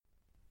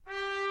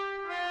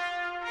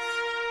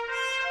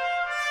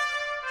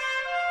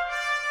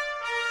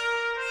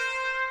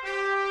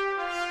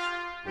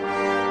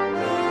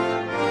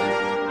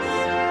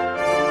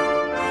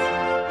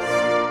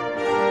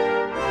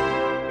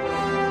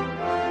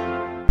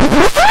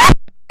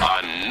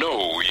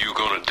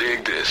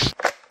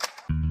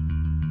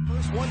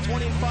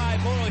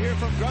moto here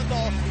from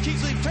Grundle.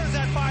 Kingsley turns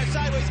that 5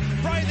 sideways.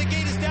 Brian, the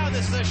gate is down.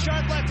 This is a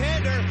sharp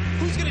left-hander.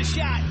 Who's going to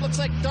shot? Looks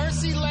like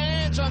Darcy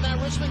Lange on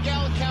that Richmond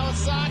Gallant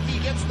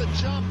Kawasaki gets the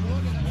jump.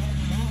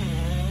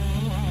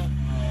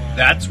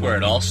 That's where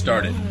it all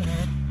started.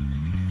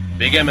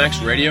 Big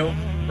MX Radio,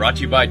 brought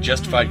to you by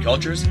Justified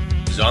Cultures,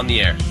 is on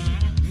the air.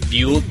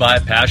 Fueled by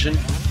passion,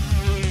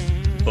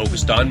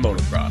 focused on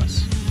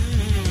motocross.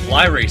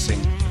 Fly Racing,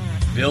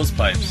 Bill's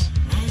Pipes,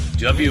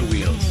 W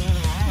Wheels,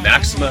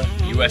 Maxima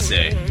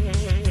USA,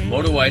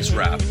 Moto Ice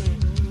Wrap,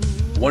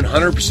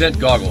 100%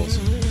 Goggles,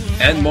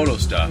 and Moto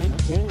Stuff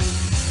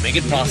make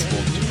it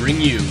possible to bring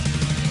you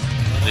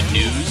the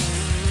news,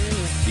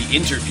 the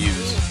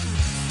interviews,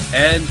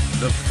 and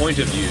the point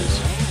of views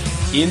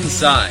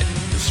inside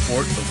the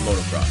sport of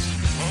motocross.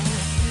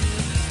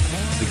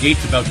 The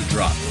gate's about to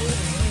drop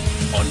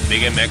on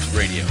Big MX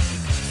Radio.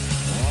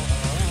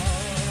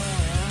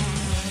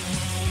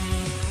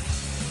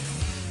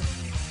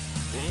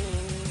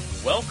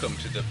 Welcome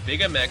to the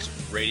Big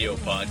MX Radio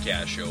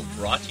Podcast Show,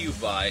 brought to you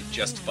by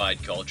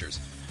Justified Cultures.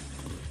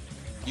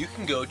 You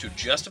can go to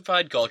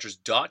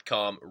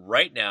justifiedcultures.com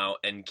right now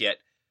and get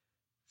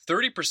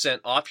 30%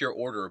 off your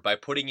order by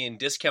putting in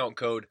discount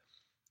code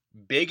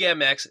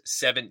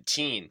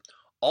BIGMX17.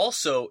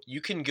 Also,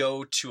 you can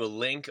go to a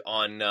link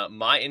on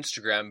my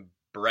Instagram,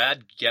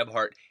 Brad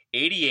Gebhart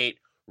 88,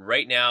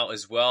 right now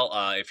as well.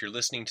 If you're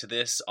listening to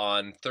this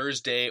on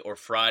Thursday or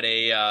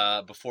Friday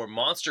before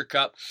Monster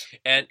Cup,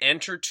 and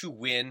enter to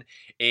win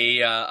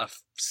a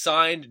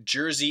signed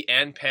jersey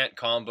and pant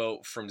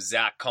combo from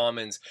Zach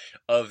Commons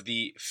of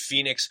the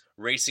Phoenix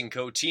Racing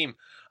Co. team.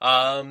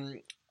 I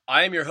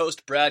am your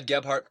host, Brad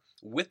Gebhart.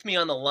 With me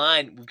on the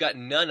line, we've got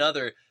none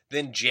other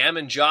than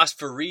Jammin' Josh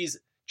Fariz.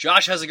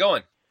 Josh, how's it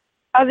going?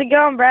 How's it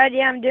going, Brad?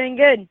 Yeah, I'm doing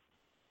good.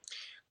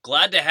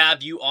 Glad to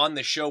have you on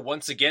the show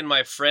once again,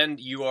 my friend.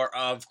 You are,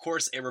 of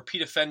course, a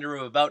repeat offender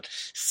of about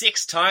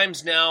 6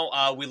 times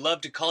now. We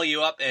love to call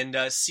you up and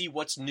see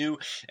what's new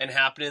and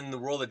happening in the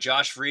world of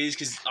Josh Fariz,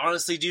 because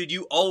honestly, dude,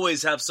 you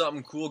always have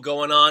something cool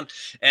going on.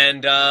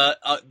 And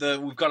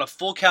we've got a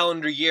full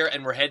calendar year,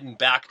 and we're heading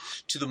back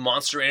to the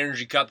Monster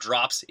Energy Cup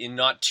drops in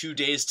not 2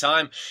 days'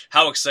 time.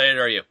 How excited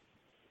are you?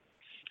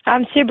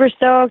 I'm super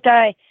stoked.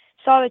 I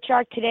saw the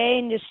track today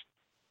and just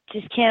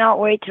cannot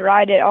wait to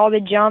ride it. All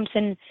the jumps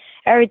and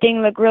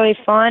everything look really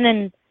fun,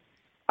 and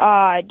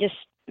just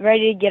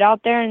ready to get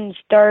out there and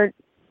start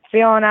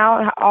feeling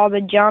out all the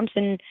jumps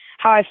and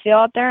how I feel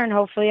out there, and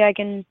hopefully I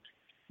can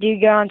do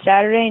good on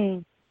Saturday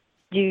and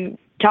do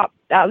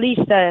at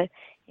least the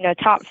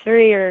top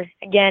 3 or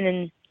again,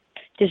 and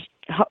just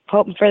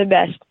hoping for the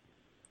best.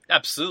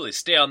 Absolutely.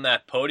 Stay on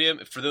that podium.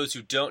 For those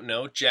who don't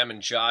know,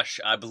 Jammin' Josh,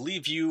 I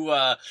believe you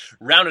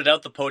rounded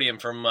out the podium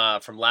from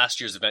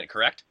last year's event,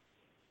 correct?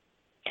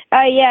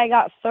 Yeah, I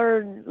got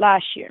 3rd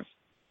last year.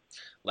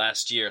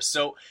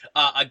 So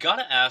I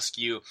gotta ask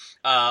you,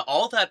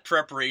 all that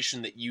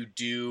preparation that you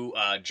do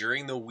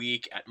during the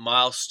week at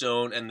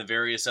Milestone and the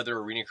various other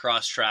arena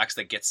cross tracks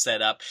that get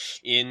set up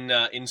in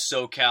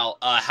SoCal,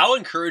 how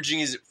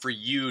encouraging is it for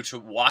you to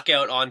walk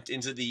out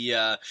into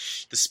the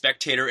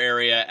spectator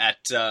area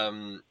at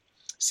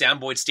Sam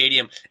Boyd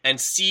Stadium and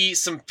see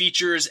some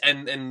features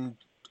and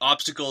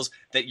obstacles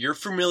that you're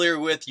familiar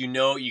with?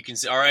 You can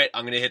say, all right,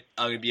 I'm gonna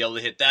be able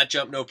to hit that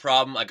jump, no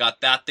problem. I got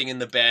that thing in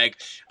the bag.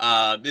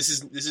 This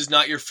is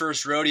not your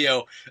first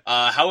rodeo.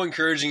 How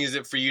encouraging is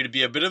it for you to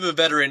be a bit of a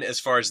veteran as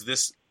far as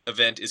this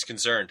event is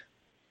concerned?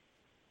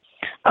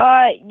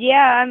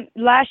 Yeah,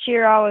 last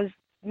year it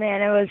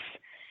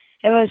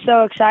was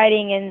so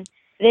exciting, and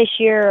this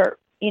year,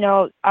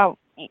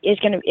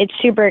 it's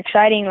super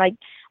exciting. Like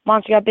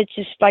Monster Cup, it's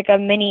just like a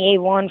mini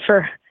A1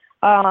 for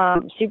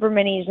super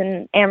minis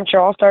and amateur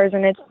all-stars,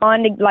 and it's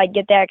fun to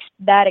get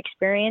that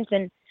experience,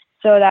 and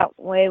so that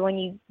way when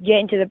you get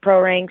into the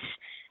pro ranks,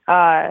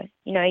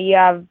 you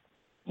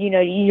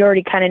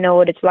already kind of know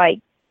what it's like.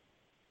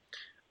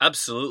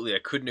 Absolutely, I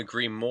couldn't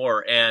agree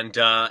more. And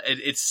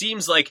it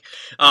seems like,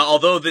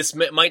 although this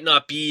might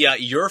not be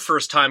your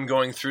first time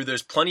going through,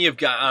 there's plenty of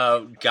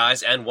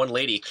guys and one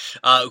lady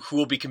who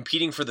will be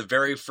competing for the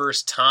very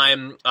first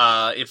time.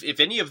 If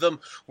any of them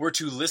were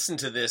to listen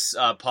to this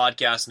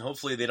podcast, and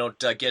hopefully they don't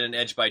get an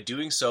edge by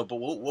doing so, but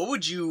what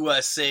would you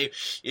say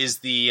is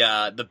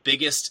the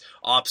biggest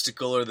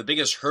obstacle or the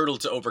biggest hurdle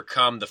to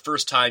overcome the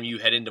first time you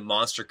head into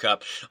Monster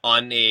Cup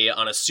on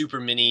a super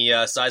mini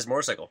size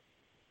motorcycle?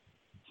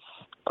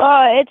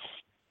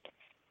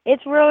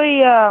 It's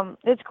really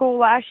it's cool.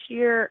 Last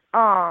year,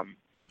 there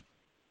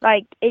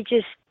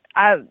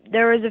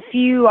was a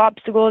few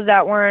obstacles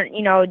that weren't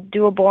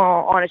doable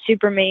on a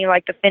super mini,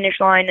 like the finish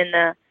line and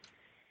the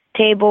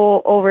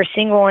table over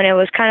single, and it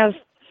was kind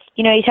of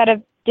you just had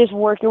to just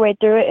work your way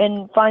through it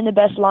and find the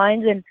best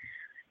lines and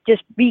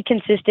just be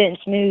consistent and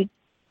smooth.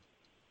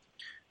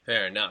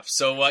 Fair enough.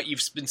 So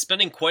you've been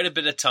spending quite a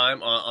bit of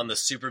time on the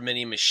Super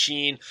Mini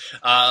machine.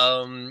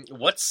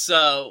 What's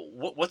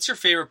your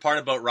favorite part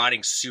about riding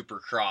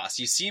Supercross?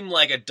 You seem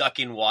like a duck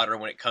in water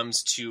when it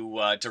comes to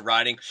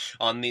riding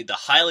on the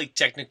highly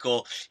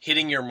technical,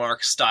 hitting your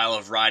mark style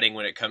of riding.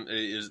 When it comes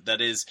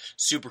that is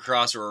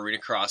Supercross or Arena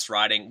Cross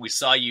riding. We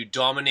saw you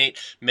dominate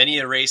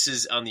many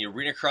races on the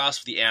Arena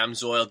Cross with the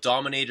AMSOIL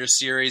Dominator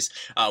Series.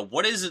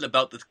 What is it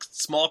about the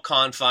small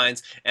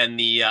confines and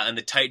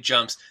the tight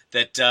jumps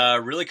that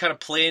really kind of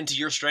play into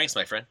your strengths,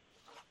 my friend?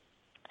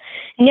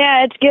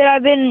 Yeah, it's good.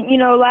 I've been,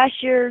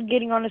 last year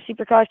getting on a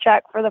Supercross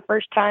track for the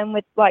first time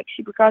with like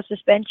Supercross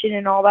suspension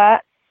and all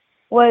that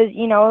was,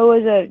 it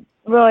was a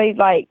really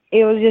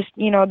it was just,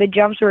 the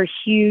jumps were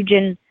huge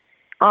and,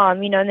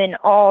 and then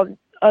all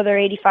other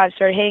 85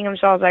 started hitting them.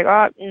 So I was like,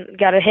 oh,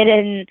 got to hit it,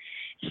 and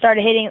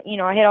started hitting,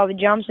 I hit all the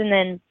jumps. And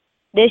then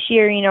this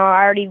year, I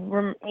already,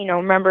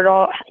 remembered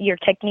all your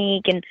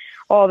technique and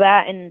all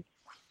that, and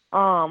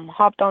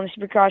hopped on the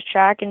Supercross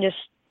track and just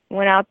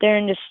went out there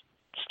and just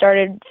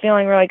started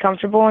feeling really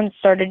comfortable and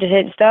started to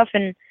hit stuff.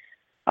 And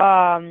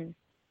and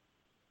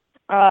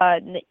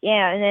then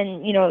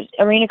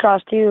Arena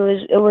Cross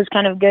too, it was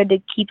kind of good to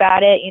keep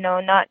at it,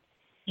 not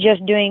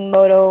just doing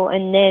moto,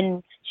 and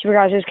then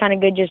Supercross is kind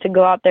of good just to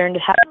go out there and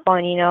just have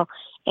fun, and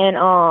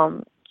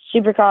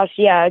Supercross,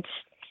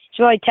 it's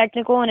really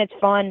technical and it's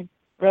fun,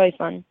 really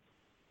fun.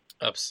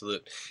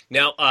 Absolutely.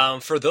 Now,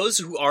 for those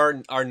who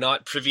are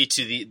not privy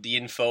to the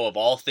info of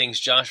all things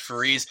Josh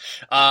Fariz,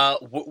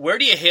 where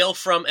do you hail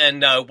from,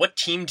 and what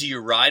team do you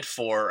ride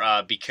for?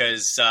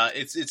 Because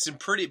it's a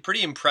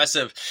pretty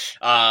impressive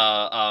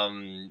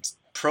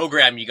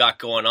program you got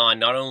going on.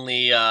 Not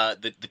only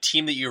the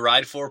team that you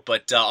ride for,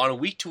 but on a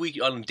week-to-week,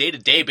 on a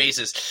day-to-day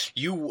basis,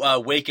 you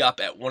wake up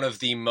at one of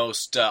the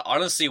most,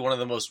 honestly, one of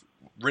the most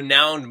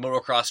renowned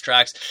motocross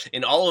tracks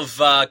in all of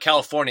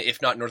California,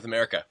 if not North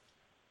America.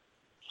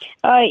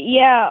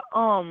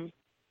 I'm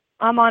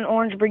on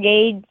Orange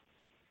Brigade,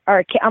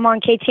 or I'm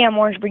on KTM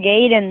Orange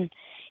Brigade, and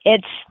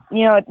it's,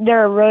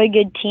 they're a really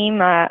good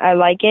team. I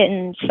like it,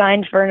 and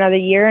signed for another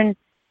year, and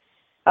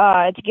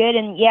it's good.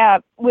 And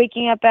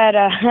waking up at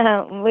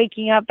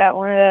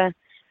one of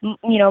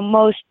the,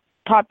 most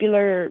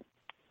popular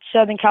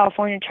Southern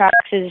California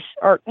tracks is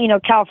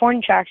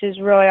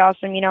really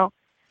awesome.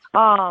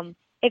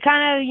 It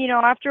kind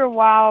of, after a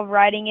while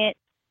riding it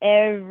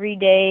every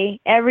day,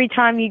 every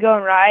time you go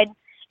and ride,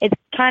 it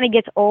kind of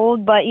gets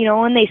old, but,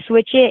 when they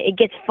switch it, it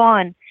gets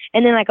fun.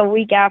 And then, a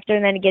week after,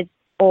 and then it gets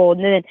old.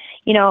 And then,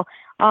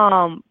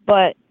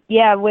 but,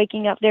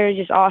 waking up there is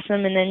just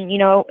awesome. And then,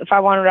 if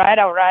I want to ride,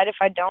 I'll ride. If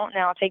I don't,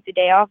 then I'll take the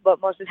day off.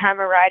 But most of the time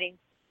I'm riding.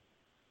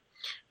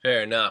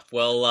 Fair enough.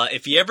 Well,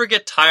 if you ever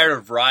get tired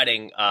of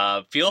riding,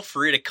 feel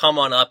free to come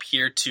on up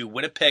here to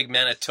Winnipeg,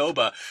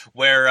 Manitoba,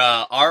 where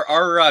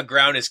our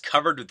ground is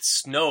covered with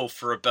snow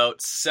for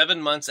about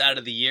 7 months out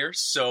of the year.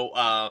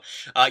 So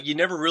you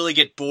never really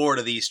get bored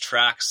of these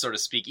tracks, so to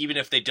speak, even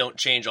if they don't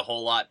change a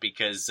whole lot,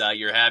 because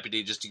you're happy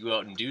to go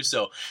out and do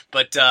so.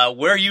 But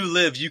where you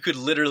live, you could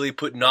literally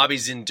put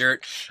knobbies in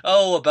dirt,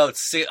 about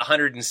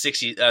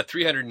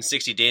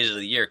 360 days of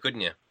the year,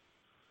 couldn't you?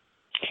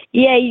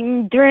 Yeah,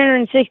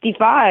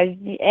 365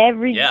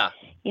 every. Yeah.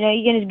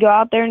 You can just go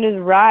out there and just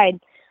ride.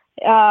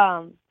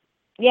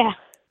 Yeah.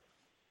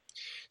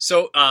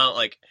 So,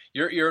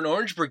 you're an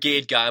Orange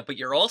Brigade guy, but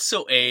you're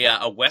also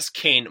a West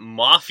Cane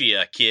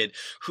Mafia kid.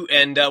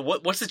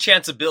 What's the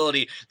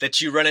chanceability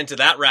that you run into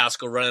that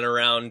rascal running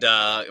around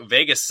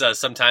Vegas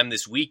sometime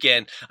this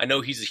weekend? I know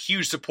he's a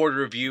huge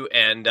supporter of you,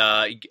 and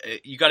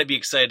you got to be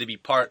excited to be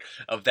part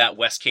of that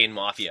West Cane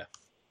Mafia.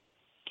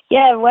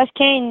 Yeah, West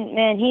Cane,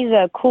 man, he's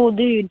a cool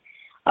dude.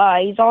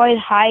 He's always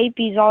hype.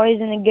 He's always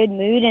in a good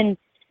mood, and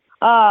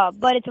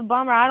but it's a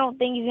bummer. I don't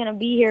think he's gonna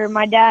be here.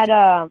 My dad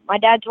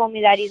told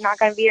me that he's not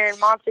gonna be here in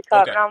Monster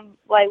Cup, and I'm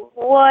like,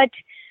 what?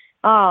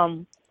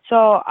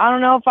 So I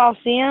don't know if I'll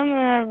see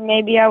him.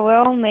 Maybe I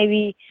will.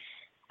 Maybe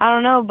I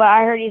don't know. But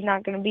I heard he's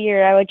not gonna be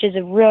here, which is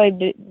a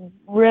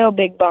real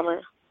big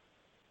bummer.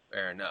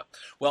 Fair enough.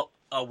 Well,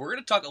 we're going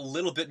to talk a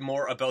little bit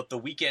more about the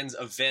weekend's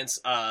events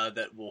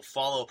that will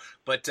follow,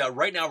 but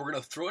right now we're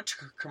going to throw it to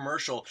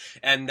commercial,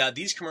 and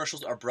these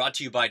commercials are brought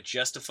to you by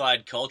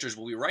Justified Cultures.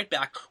 We'll be right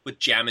back with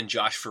Jam and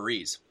Josh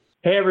Fariz.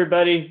 Hey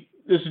everybody,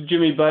 this is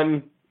Jimmy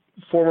Button,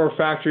 former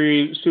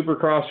factory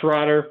Supercross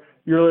rider.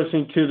 You're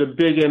listening to the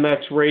Big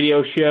MX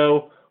radio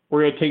show.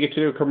 We're going to take it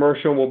to a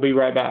commercial, and we'll be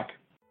right back.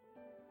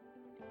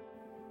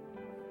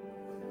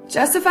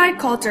 Justified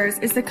Cultures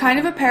is the kind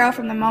of apparel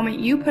from the moment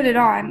you put it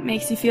on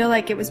makes you feel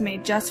like it was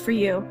made just for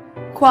you.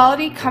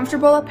 Quality,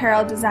 comfortable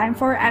apparel designed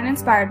for and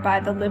inspired by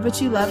the Live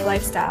What You Love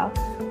lifestyle.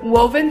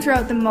 Woven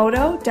throughout the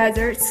moto,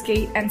 desert,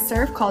 skate, and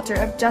surf culture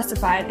of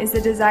Justified is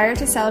the desire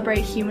to celebrate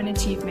human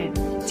achievement,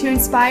 to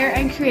inspire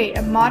and create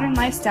a modern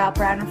lifestyle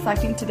brand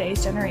reflecting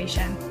today's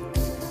generation.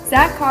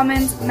 Zach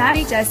Commons,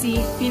 Matty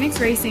Jesse, Phoenix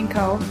Racing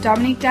Co.,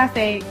 Dominique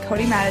Daffé,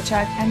 Cody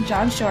Matichuk, and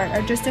John Short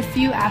are just a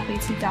few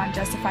athletes who don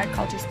Justified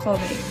Cultures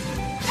clothing.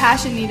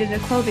 Passion needed a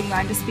clothing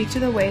line to speak to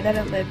the way that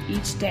it lived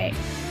each day.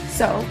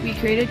 So we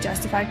created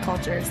Justified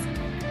Cultures.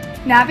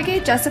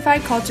 Navigate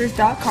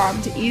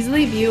justifiedcultures.com to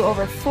easily view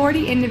over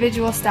 40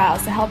 individual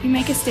styles to help you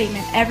make a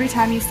statement every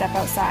time you step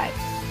outside.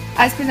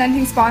 As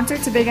presenting sponsor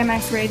to Big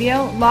MX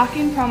Radio, lock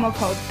in promo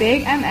code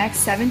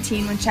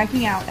BIGMX17 when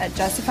checking out at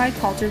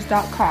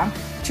justifiedcultures.com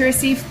to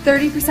receive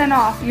 30%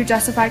 off your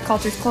Justified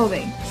Cultures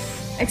clothing.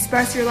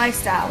 Express your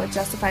lifestyle with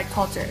Justified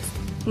Cultures.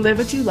 Live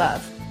what you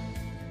love.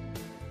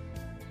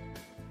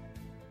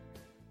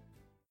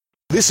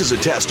 This is a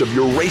test of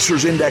your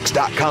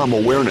RacersIndex.com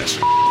awareness.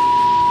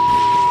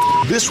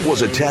 This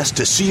was a test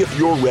to see if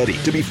you're ready,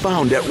 to be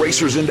found at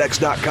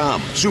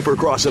RacersIndex.com.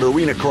 Supercross and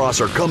Arena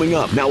Cross are coming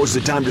up. Now is the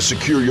time to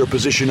secure your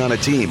position on a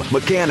team.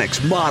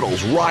 Mechanics,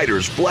 models,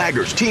 riders,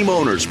 flaggers, team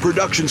owners,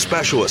 production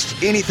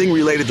specialists, anything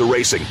related to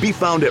racing. Be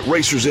found at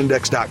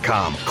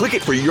RacersIndex.com. Click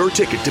it for your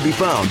ticket to be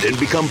found and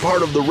become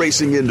part of the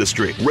racing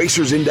industry.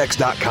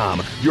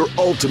 RacersIndex.com, your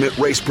ultimate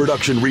race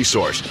production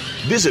resource.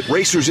 Visit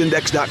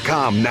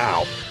RacersIndex.com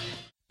now.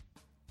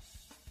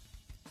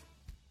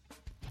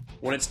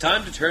 When it's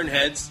time to turn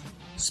heads,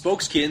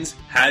 Spokeskins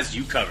has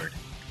you covered.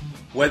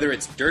 Whether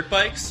it's dirt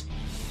bikes,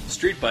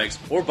 street bikes,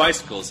 or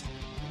bicycles,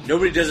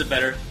 nobody does it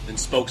better than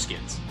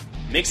Spokeskins.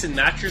 Mix and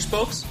match your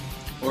spokes,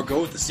 or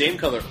go with the same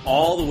color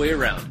all the way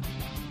around.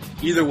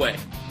 Either way,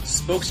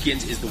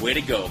 Spokeskins is the way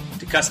to go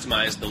to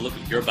customize the look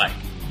of your bike.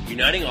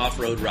 Uniting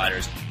off-road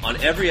riders on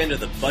every end of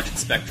the budget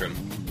spectrum,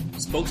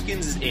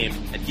 Spokeskins is aimed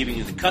at giving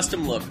you the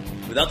custom look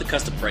without the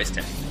custom price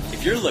tag.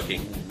 If you're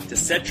looking to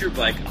set your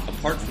bike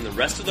apart from the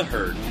rest of the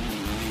herd,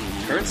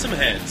 turn some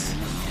heads,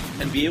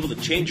 and be able to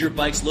change your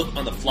bike's look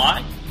on the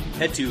fly,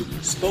 head to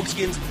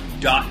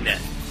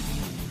spokeskins.net.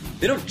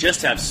 They don't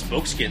just have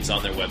Spokeskins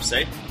on their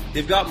website,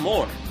 they've got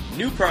more.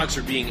 New products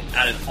are being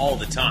added all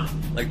the time,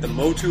 like the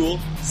Motul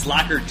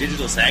Slacker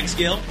Digital Sag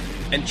Scale,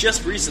 and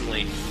just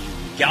recently,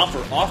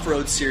 Galfer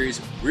Off-Road Series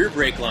rear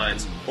brake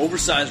lines,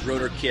 oversized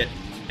rotor kit,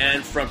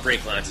 and front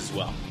brake lines as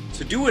well.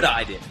 So do what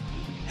I did.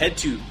 Head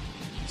to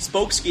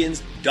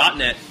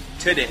spokeskins.net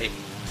today,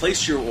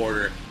 place your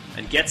order,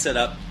 and get set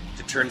up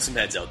to turn some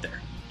heads out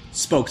there.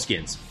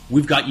 Spokeskins,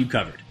 we've got you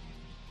covered.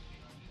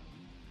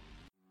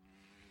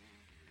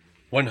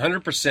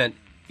 100%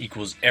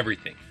 equals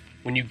everything.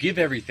 When you give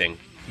everything,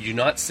 you do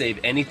not save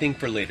anything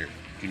for later.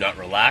 Do not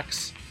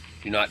relax.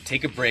 Do not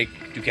take a break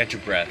to catch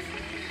your breath.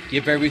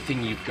 Give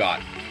everything you've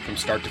got from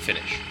start to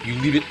finish. You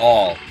leave it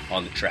all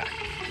on the track.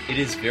 It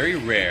is very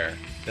rare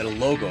that a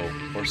logo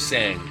or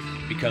saying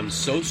becomes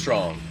so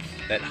strong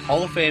that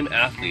Hall of Fame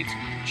athletes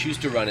choose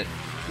to run it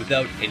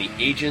without any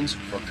agents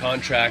or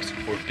contracts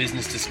or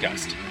business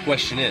discussed.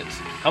 Question is,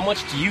 how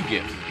much do you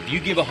give? If you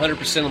give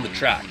 100% on the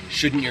track,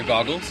 shouldn't your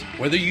goggles?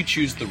 Whether you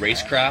choose the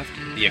Racecraft,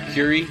 the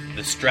Acuri,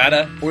 the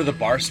Strata, or the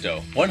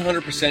Barstow,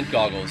 100%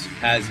 Goggles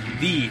has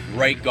the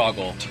right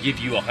goggle to give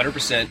you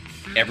 100%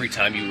 every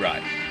time you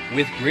ride.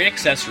 With great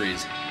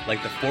accessories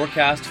like the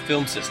Forecast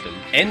film system,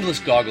 endless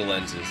goggle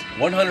lenses,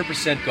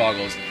 100%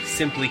 Goggles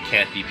simply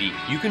can't be beat.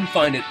 You can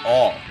find it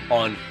all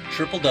on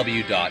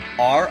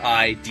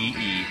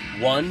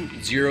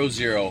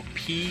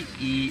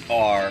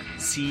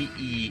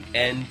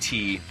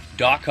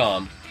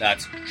www.ride100percent.com.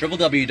 That's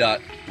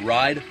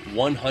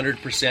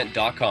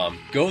www.ride100percent.com.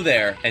 Go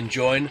there and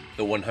join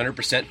the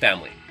 100%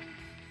 family.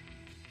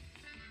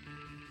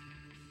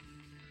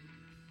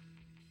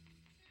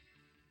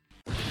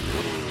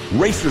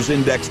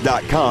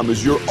 RacersIndex.com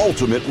is your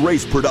ultimate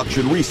race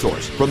production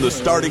resource. From the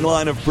starting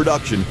line of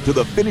production to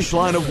the finish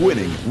line of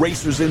winning,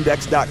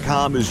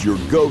 RacersIndex.com is your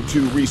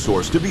go-to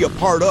resource to be a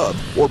part of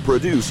or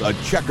produce a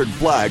checkered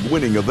flag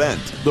winning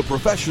event. The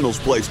professionals'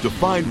 place to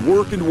find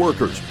work and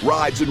workers,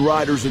 rides and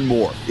riders, and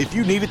more. If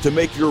you need it to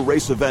make your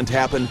race event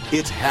happen,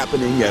 it's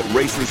happening at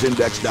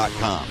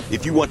RacersIndex.com.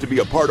 If you want to be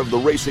a part of the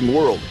racing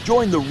world,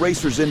 join the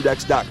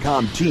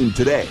RacersIndex.com team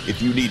today. If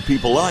you need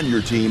people on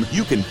your team,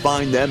 you can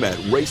find them at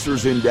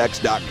RacersIndex.com.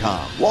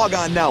 Log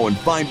on now and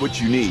find what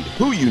you need,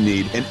 who you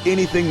need, and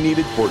anything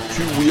needed for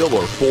two-wheel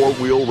or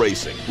four-wheel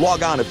racing.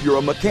 Log on if you're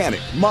a mechanic,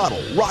 model,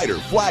 rider,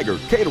 flagger,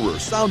 caterer,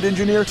 sound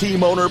engineer,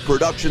 team owner,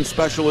 production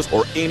specialist,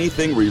 or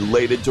anything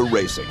related to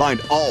racing. Find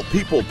all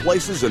people,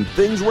 places, and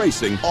things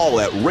racing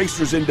all at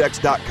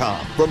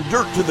RacersIndex.com. From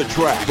dirt to the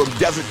track, from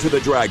desert to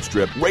the drag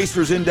strip,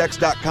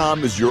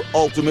 RacersIndex.com is your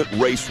ultimate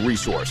race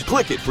resource.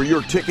 Click it for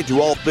your ticket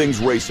to all things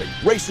racing.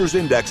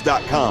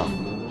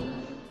 RacersIndex.com.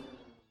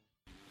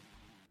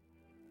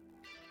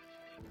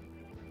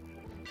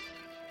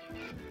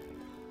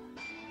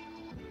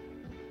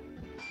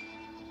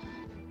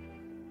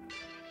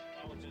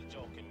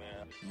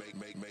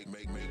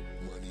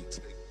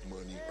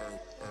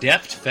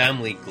 Deft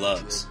Family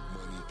Gloves.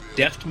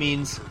 Deft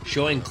means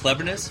showing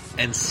cleverness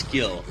and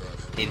skill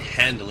in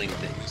handling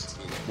things.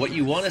 What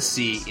you want to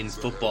see in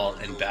football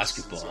and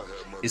basketball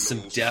is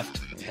some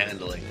deft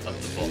handling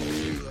of the ball.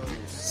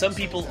 Some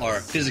people are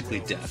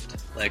physically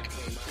deft, like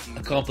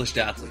accomplished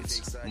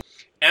athletes.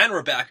 And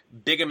we're back,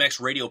 Big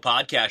MX Radio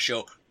Podcast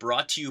Show,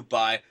 brought to you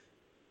by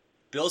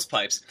Bill's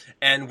Pipes.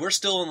 And we're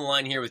still on the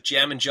line here with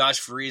Jam and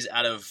Josh Faries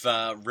out of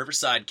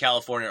Riverside,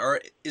 California.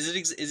 Or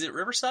is it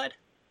Riverside?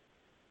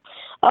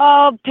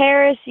 Oh,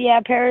 Paris,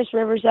 Paris,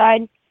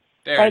 Riverside.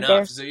 Fair right enough.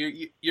 there. So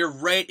you're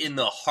right in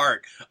the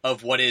heart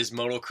of what is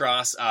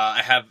motocross.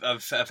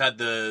 I've had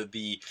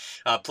the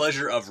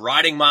pleasure of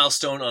riding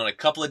Milestone on a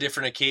couple of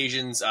different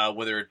occasions.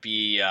 Whether it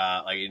be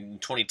like in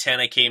 2010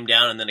 I came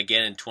down, and then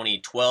again in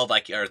 2012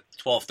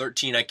 or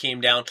 13 I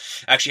came down.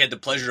 Actually had the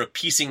pleasure of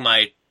piecing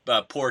my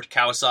poor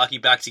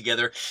Kawasaki back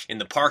together in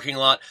the parking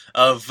lot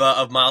of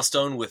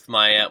Milestone with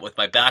my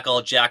back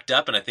all jacked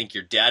up, and I think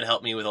your dad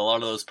helped me with a lot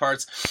of those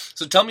parts.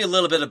 So tell me a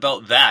little bit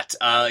about that.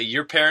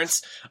 Your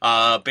parents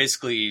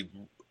basically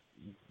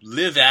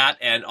live at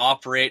and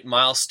operate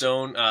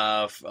Milestone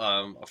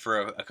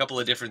for a couple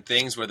of different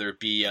things, whether it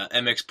be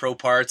MX Pro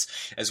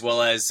parts, as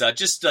well as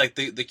just like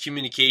the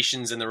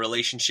communications and the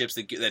relationships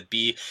that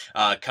be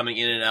coming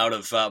in and out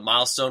of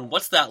Milestone.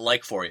 What's that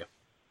like for you?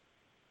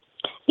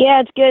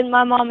 Yeah, it's good.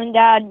 My mom and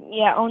dad,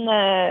 own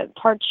the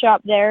parts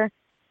shop there,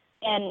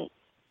 and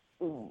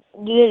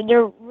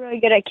they're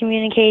really good at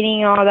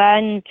communicating and all that.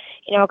 And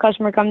a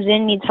customer comes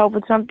in, needs help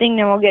with something,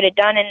 then we'll get it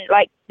done. And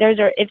like,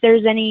 if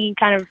there's any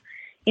kind of,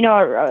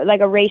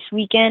 like a race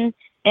weekend,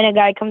 and a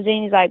guy comes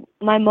in, he's like,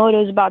 my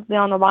moto's about to be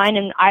on the line,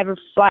 and I have a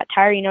flat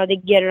tire. They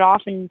get it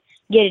off and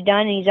get it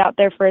done, and he's out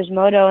there for his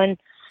moto. And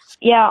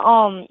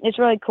it's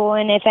really cool.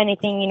 And if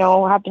anything,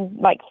 happens,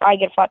 like if I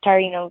get a flat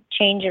tire,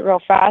 change it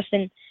real fast.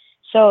 And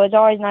so it's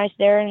always nice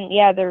there, and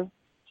they're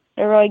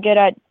really good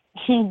at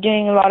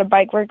doing a lot of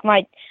bike work.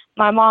 My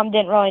mom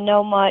didn't really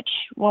know much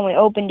when we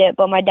opened it,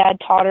 but my dad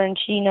taught her, and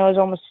she knows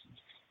almost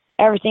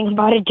everything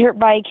about a dirt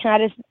bike.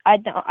 I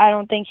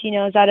don't think she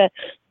knows how to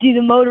do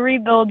the motor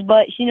rebuilds,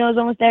 but she knows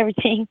almost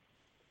everything.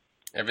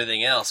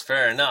 Everything else,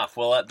 fair enough.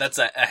 Well, that's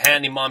a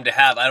handy mom to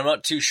have. I'm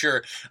not too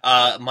sure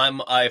if my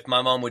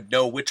mom would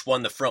know which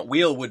one the front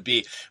wheel would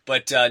be,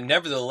 but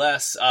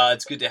nevertheless,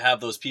 it's good to have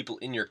those people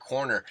in your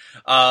corner.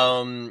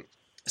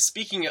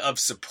 Speaking of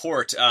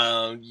support,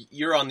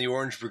 you're on the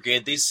Orange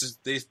Brigade. They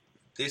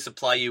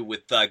supply you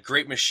with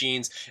great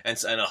machines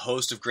and a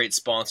host of great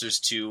sponsors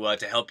to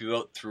help you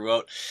out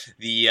throughout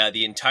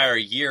the entire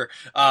year.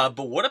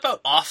 But what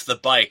about off the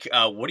bike?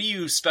 What do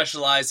you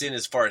specialize in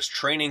as far as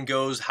training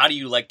goes? How do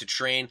you like to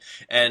train,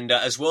 and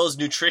as well as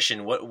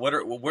nutrition?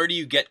 Where do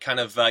you get kind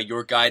of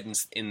your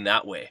guidance in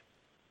that way?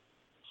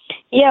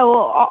 Yeah,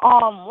 well,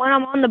 when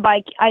I'm on the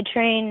bike, I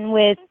train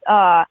with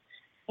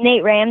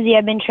Nate Ramsey.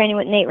 I've been training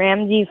with Nate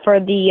Ramsey for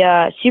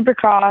the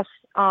Supercross.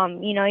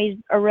 He's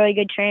a really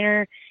good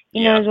trainer.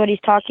 He knows what he's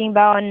talking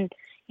about, and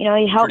he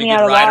helped me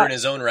out a lot. Pretty good rider in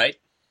his own right.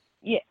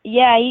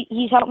 Yeah,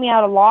 he's helped me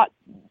out a lot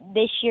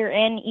this year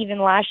and even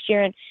last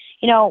year. And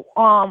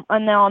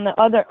and then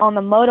on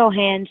the moto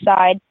hand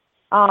side,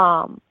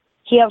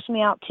 he helps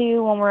me out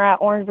too when we're at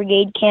Orange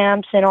Brigade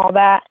camps and all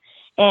that.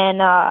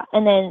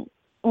 And then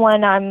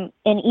when I'm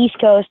in East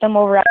Coast, I'm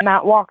over at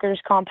Matt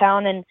Walker's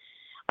compound, and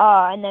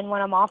then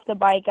when I'm off the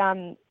bike,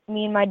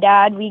 me and my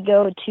dad, we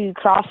go to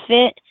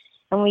CrossFit,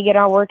 and we get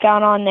our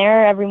workout on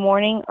there every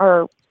morning.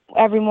 Or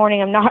every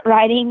morning I'm not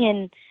riding,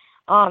 and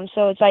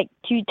so it's like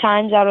 2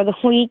 times out of the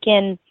week.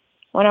 And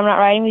when I'm not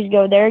riding, we just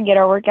go there, get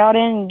our workout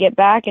in, and get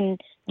back and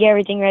get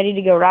everything ready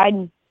to go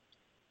riding.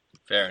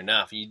 Fair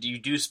enough. You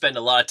do spend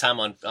a lot of time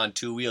on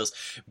 2 wheels.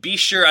 Be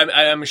sure,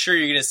 I'm sure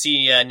you're going to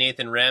see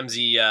Nathan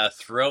Ramsey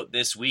throughout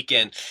this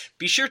weekend.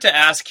 Be sure to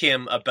ask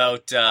him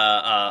about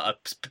a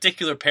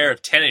particular pair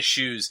of tennis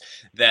shoes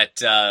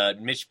that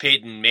Mitch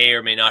Payton may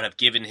or may not have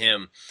given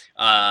him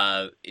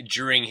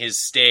during his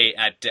stay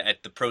at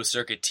the Pro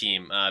Circuit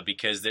team,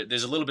 because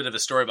there's a little bit of a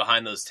story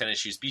behind those tennis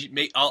shoes.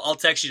 I'll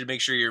text you to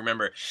make sure you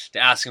remember to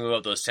ask him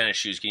about those tennis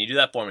shoes. Can you do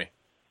that for me?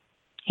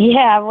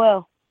 Yeah, I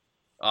will.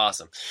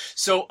 Awesome.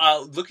 So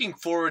looking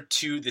forward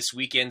to this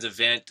weekend's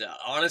event.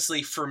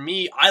 Honestly, for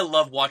me, I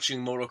love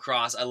watching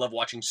motocross. I love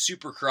watching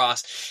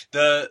supercross.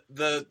 The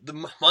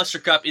Monster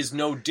Cup is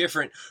no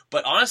different.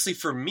 But honestly,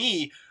 for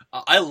me,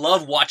 I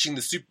love watching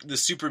the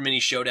Super Mini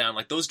Showdown.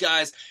 Like, those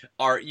guys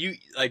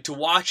to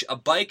watch a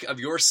bike of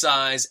your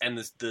size and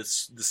the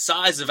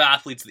size of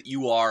athletes that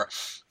you are,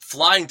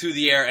 flying through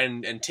the air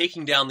and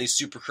taking down these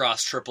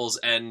Supercross triples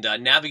and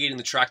navigating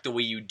the track the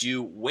way you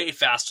do, way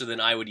faster than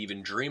I would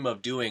even dream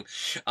of doing,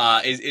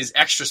 is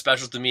extra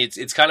special to me.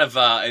 It's kind of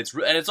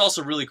it's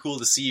also really cool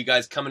to see you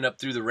guys coming up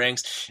through the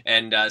ranks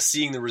and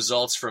seeing the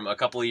results from a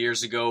couple of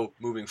years ago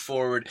moving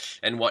forward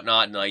and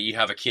whatnot. And you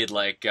have a kid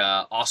like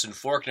Austin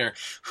Forkner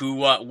who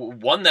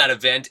won that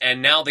event,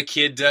 and now the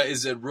kid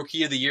is a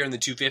Rookie of the Year in the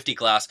 250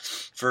 class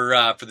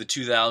for the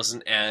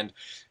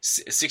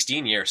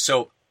 2016 year.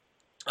 So.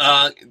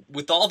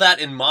 With all that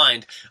in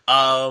mind,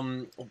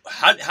 how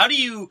do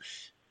you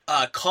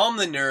calm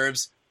the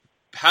nerves,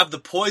 have the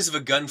poise of a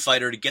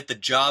gunfighter to get the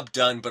job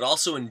done, but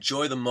also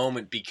enjoy the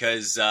moment,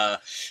 because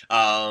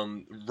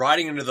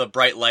riding under the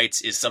bright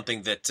lights is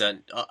something that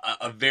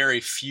a very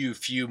few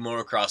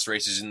motocross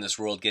racers in this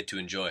world get to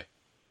enjoy?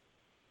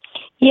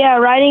 Yeah,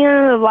 riding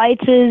under the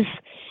lights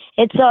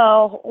it's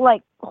a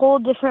whole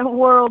different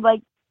world.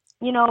 Like,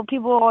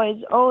 people always,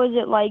 is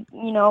it like,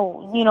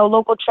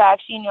 local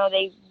tracks,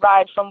 they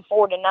ride from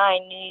 4 to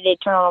 9, they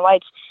turn on the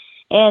lights.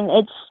 And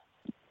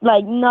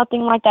like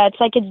nothing like that.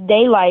 It's like it's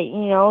daylight,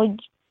 you know.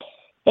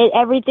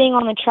 Everything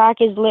on the track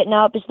is lit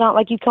up. It's not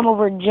like you come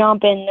over a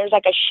jump and there's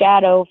like a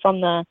shadow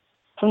from the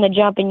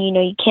jump, and you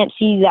know you can't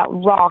see that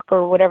rock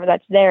or whatever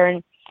that's there.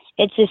 And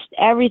it's just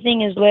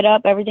everything is lit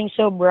up. Everything's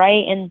so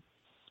bright, and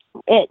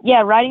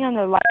riding on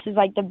the lights is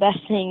like the best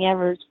thing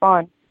ever. It's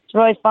fun. It's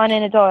really fun,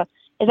 and it's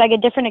like a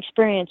different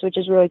experience, which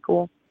is really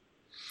cool.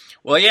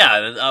 Well,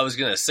 yeah, I was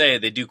going to say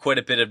they do quite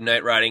a bit of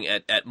night riding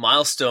at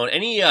Milestone.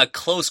 Any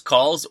close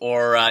calls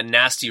or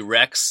nasty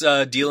wrecks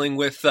dealing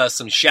with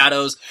some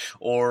shadows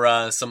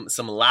or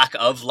some lack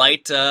of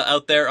light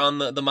out there on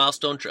the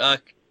Milestone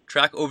track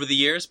over the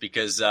years?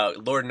 Because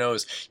Lord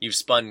knows you've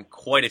spun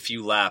quite a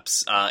few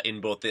laps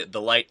in both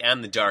the light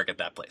and the dark at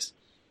that place.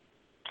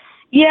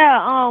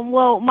 Yeah,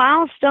 well,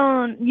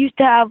 Milestone used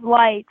to have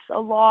lights a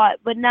lot,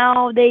 but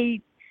now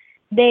they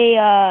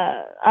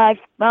I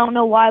don't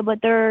know why,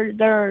 but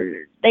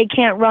they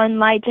can't run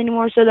lights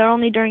anymore, so they're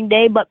only during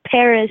day. But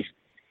Paris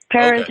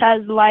okay.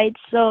 has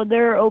lights, so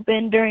they're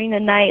open during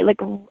the night,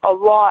 like a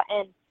lot.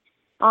 And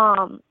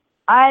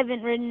I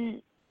haven't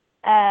ridden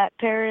at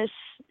Paris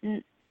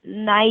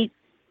night,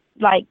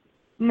 like,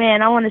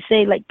 man, I want to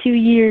say like 2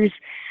 years.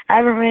 I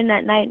haven't ridden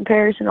at night in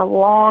Paris in a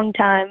long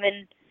time,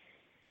 and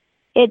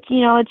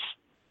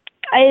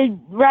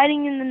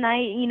riding in the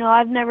night, you know,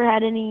 I've never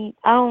had any.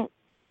 I don't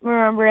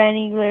remember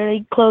any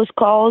really close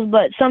calls,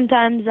 but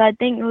sometimes I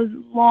think it was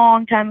a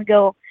long time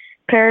ago,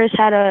 Paris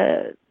had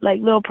a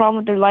little problem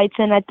with their lights,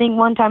 and I think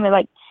one time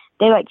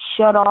they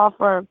shut off,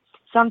 or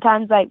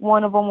sometimes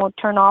one of them will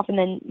turn off and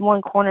then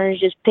one corner is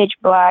just pitch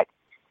black.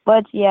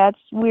 But yeah, it's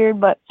weird,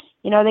 but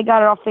you know, they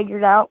got it all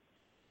figured out.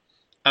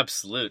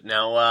 Absolute.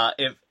 Now,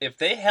 if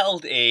they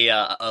held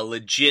a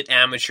legit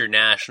amateur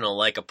national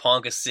like a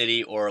Ponca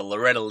City or a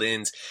Loretta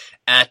Lynn's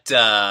at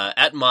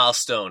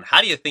Milestone, how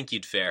do you think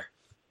you'd fare?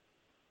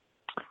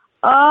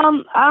 I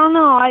don't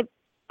know. I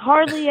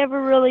hardly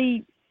ever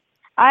really.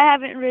 I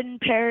haven't ridden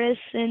Paris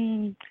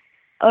in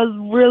a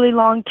really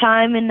long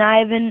time, and I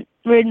haven't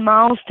ridden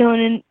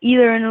Milestone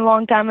in a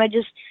long time. I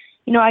just,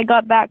 you know, I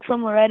got back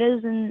from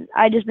Loretta's, and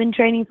I just been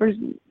training for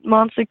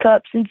Monster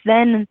Cup since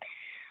then.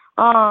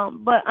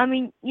 And but I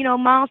mean, you know,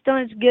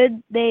 Milestone is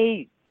good.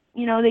 They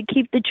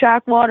keep the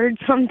track watered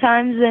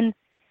sometimes, and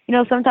you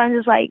know, sometimes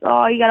it's like,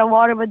 oh, you gotta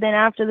water, but then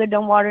after they're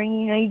done watering,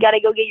 you know, you gotta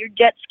go get your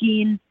jet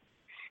ski and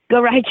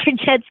go ride your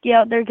jet ski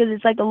out there because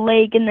it's like a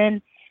lake, and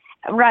then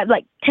right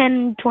like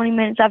 10, 20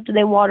 minutes after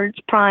they water, it's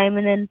prime,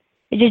 and then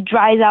it just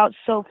dries out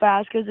so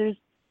fast because there's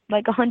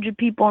like 100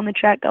 people on the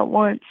track at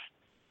once.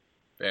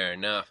 Fair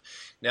enough.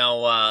 Now,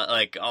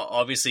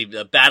 obviously,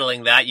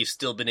 battling that, you've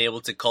still been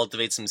able to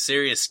cultivate some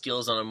serious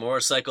skills on a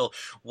motorcycle.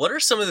 What are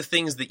some of the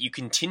things that you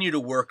continue to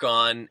work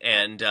on,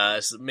 and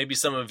maybe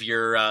some of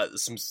your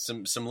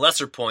some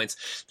lesser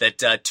points that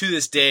to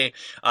this day,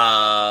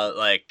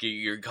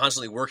 you're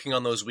constantly working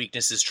on those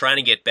weaknesses, trying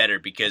to get better?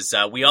 Because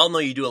we all know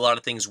you do a lot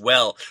of things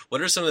well. What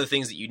are some of the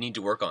things that you need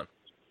to work on?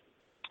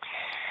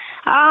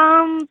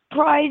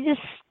 Probably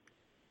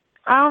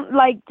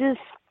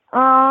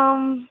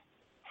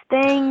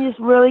staying just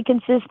really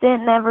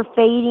consistent, never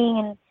fading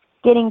and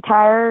getting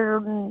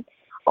tired, and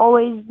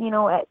always, you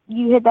know,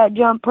 you hit that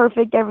jump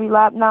perfect every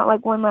lap, not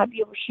like one lap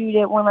you overshoot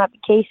it, one lap you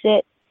case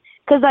it.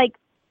 Because like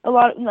a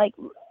lot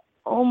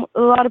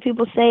of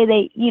people say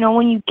they, you know,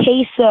 when you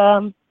case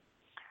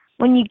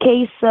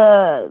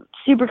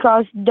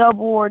Supercross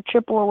double or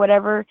triple or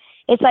whatever,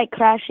 it's like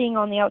crashing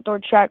on the outdoor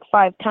track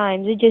 5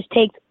 times. It just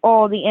takes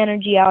all the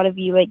energy out of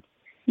you. Like,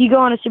 you go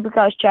on a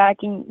Supercross track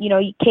and, you know,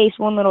 you case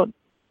one little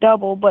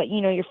double, but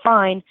you know, you're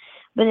fine.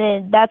 But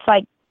then that's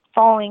like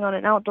falling on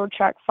an outdoor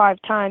track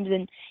 5 times,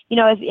 and you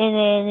know,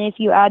 if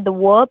you add the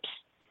whoops,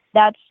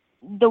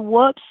 the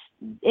whoops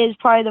is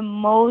probably the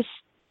most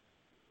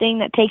thing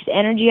that takes the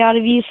energy out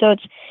of you. So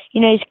it's,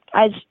 you know,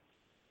 I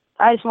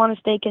just want to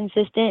stay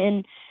consistent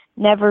and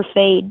never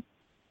fade.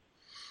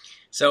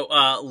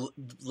 So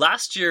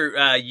last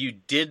year you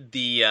did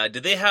did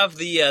they have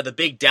the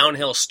big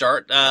downhill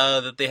start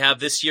that they have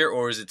this year,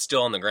 or is it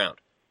still on the ground?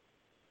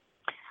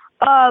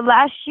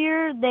 Last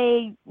year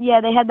they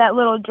had that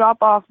little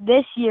drop off.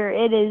 This year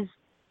it is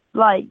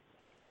like,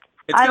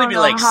 it's going to be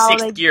like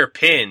 6th gear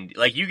pinned.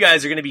 Like, you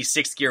guys are going to be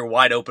 6th gear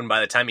wide open by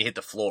the time you hit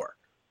the floor.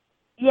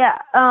 Yeah,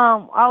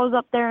 I was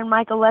up there and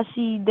Mike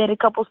Alessi did a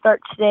couple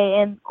starts today,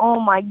 and oh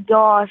my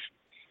gosh,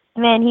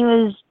 man, he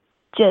was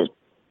just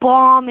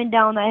bombing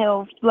down the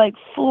hill, like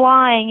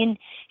flying, and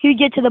he would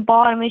get to the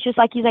bottom. It's just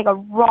like he's like a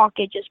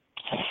rocket, just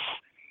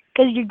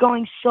because you're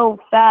going so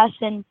fast.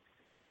 And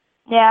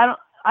yeah,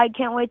 I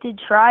can't wait to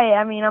try it.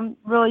 I mean, I'm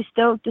really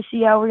stoked to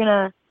see how we're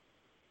gonna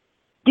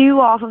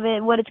do off of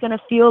it, what it's gonna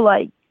feel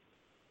like.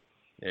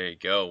 There you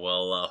go.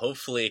 Well,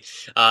 hopefully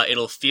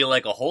it'll feel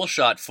like a whole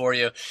shot for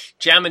you.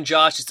 Jammin'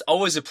 Josh, it's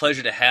always a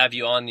pleasure to have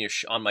you on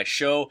on my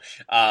show,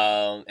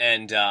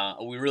 and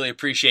we really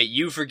appreciate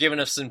you for giving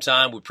us some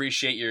time. We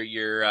appreciate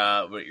your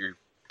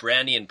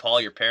Brandy and Paul,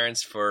 your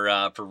parents,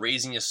 for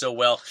raising you so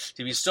well,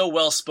 to be so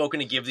well spoken,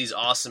 to give these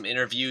awesome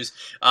interviews.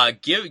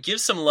 Give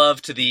some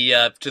love to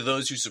the to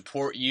those who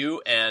support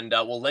you, and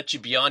we'll let you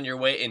be on your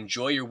way.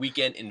 Enjoy your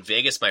weekend in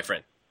Vegas, my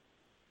friend.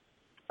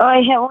 Oh,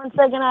 yeah, 1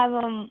 second. I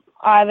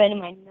have it in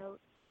my notes.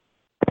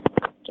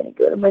 Can I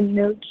go to my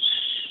notes?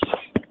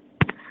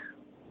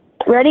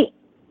 Ready?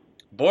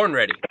 Born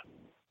ready.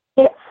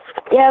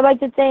 Yeah, I'd like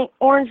to thank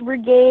Orange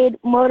Brigade,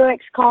 MotoX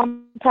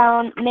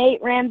Compound,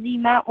 Nate Ramsey,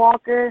 Matt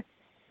Walker,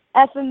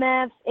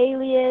 FMF,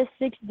 Alias,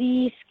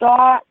 6D,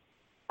 Scott,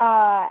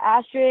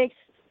 Asterix,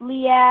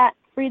 Liat,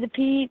 Free the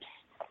Peeps,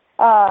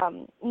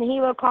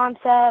 Nihilo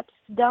Concepts,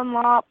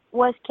 Dunlop,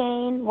 West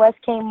Kane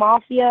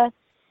Mafia,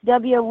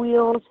 W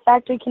Wheels,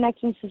 Factory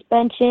Connection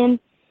Suspension,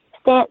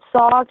 Stant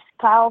Socks,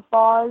 Kyle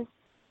Foz,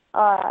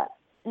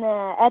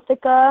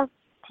 Ethica,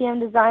 TM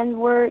Designs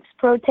Works,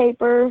 Pro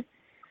Taper,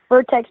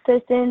 Vertex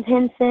Pistons,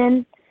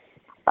 Hinson,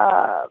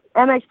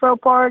 MX Pro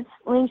Parts,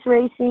 Lynx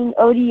Racing,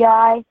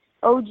 ODI,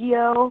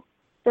 OGO,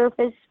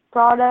 Surface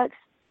Products,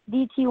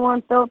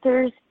 DT1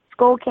 Filters,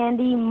 Skull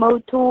Candy,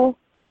 Motool,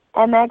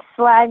 MX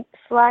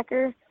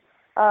Slacker,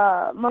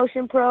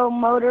 Motion Pro,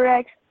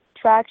 Motorex,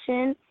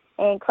 Traction,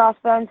 and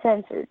Crossbound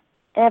Censored.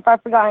 And if I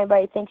forgot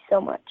anybody, thanks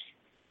so much.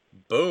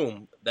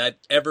 Boom. That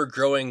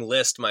ever-growing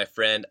list, my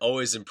friend.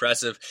 Always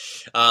impressive.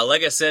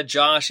 Like I said,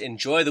 Josh,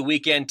 enjoy the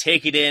weekend.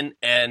 Take it in,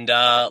 and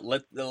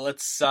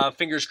let's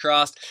fingers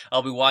crossed,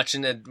 I'll be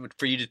watching it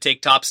for you to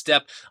take top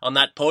step on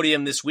that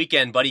podium this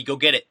weekend, buddy. Go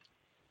get it.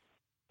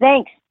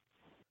 Thanks.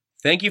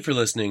 Thank you for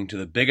listening to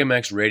the Big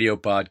MX Radio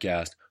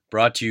Podcast,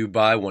 brought to you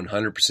by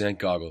 100%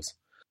 Goggles.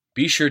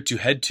 Be sure to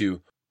head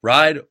to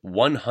Ride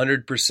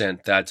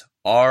 100%, that's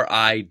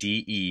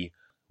RIDE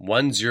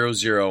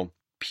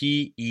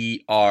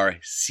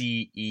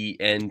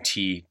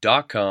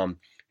 100PERCENT.com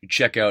to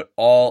check out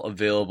all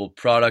available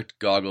product,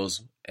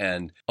 goggles,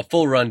 and a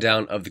full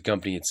rundown of the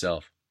company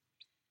itself.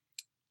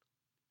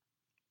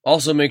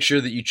 Also, make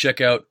sure that you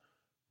check out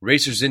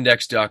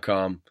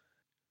RacersIndex.com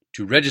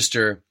to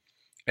register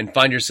and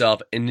find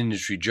yourself an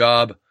industry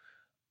job.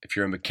 If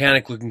you're a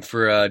mechanic looking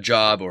for a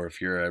job, or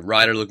if you're a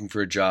rider looking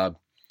for a job,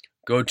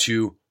 go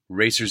to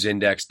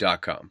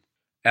RacersIndex.com.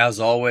 As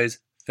always,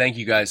 thank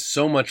you guys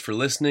so much for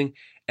listening,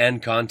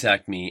 and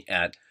contact me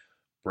at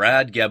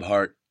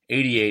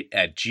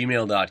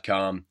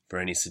bradgebhart88@gmail.com for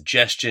any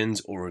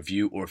suggestions or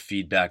review or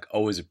feedback.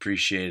 Always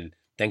appreciated.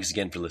 Thanks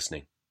again for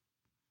listening.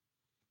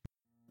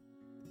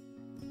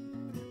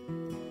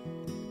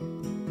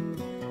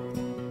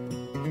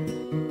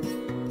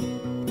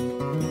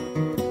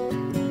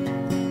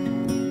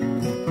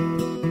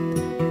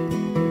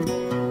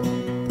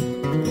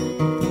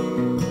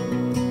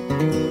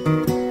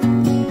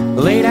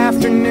 Late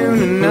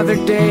afternoon, another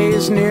day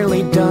is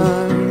nearly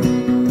done.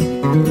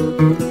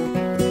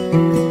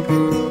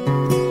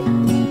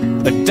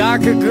 A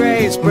darker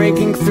gray is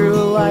breaking through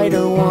a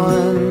lighter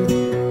one.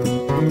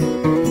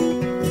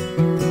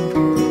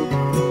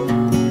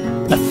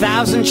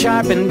 1,000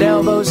 sharpened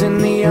elbows in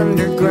the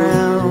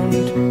underground.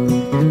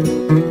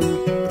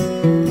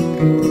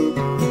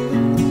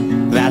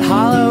 That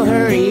hollow,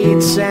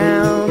 hurried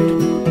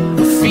sound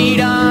of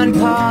feet on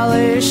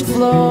polished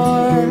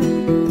floor.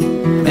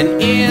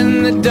 And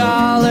in the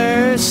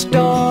dollar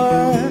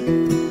store,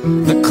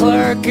 the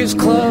clerk is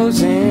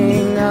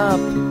closing up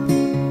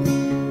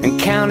and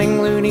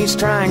counting loonies,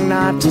 trying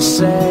not to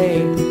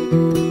say,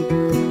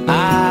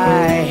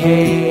 I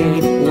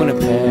hate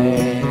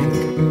Winnipeg.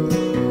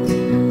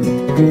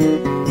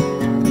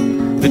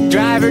 The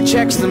driver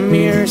checks the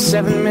mirror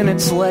 7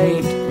 minutes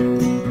late.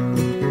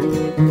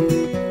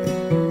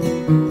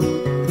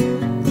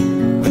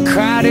 The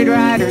crowded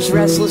rider's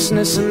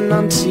restlessness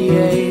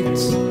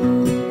enunciates.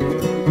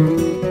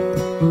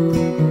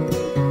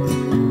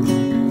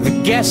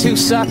 Guess who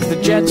sucked? The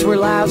Jets were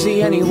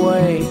lousy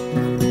anyway.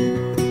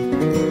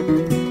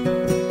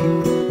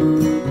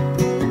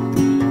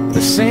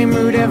 The same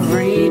route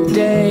every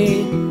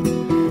day.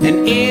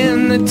 And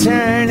in the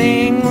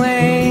turning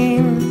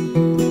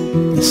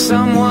lane,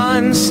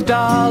 someone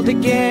stalled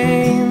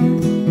again.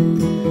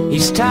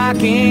 He's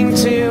talking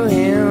to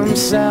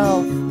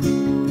himself,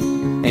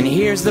 and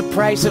here's the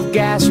price of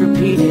gas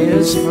repeat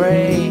his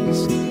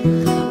phrase.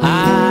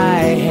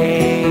 I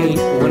hate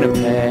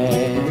Winnipeg.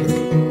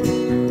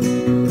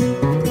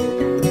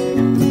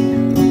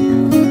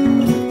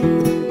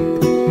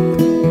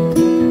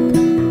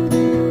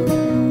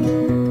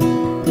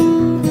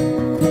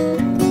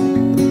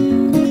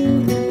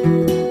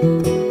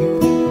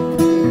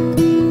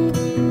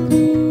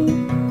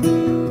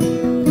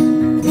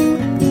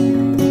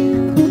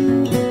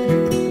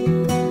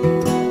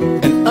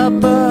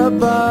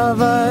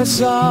 Us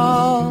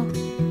all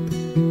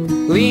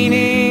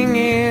leaning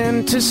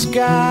into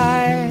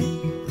sky,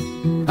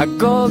 a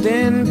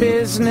golden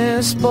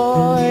business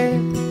boy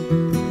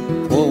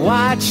will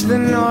watch the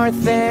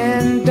north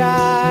end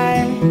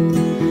die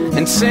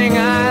and sing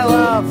I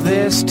love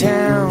this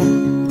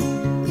town,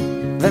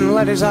 then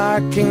let his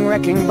arcing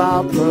wrecking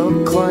ball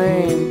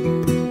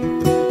proclaim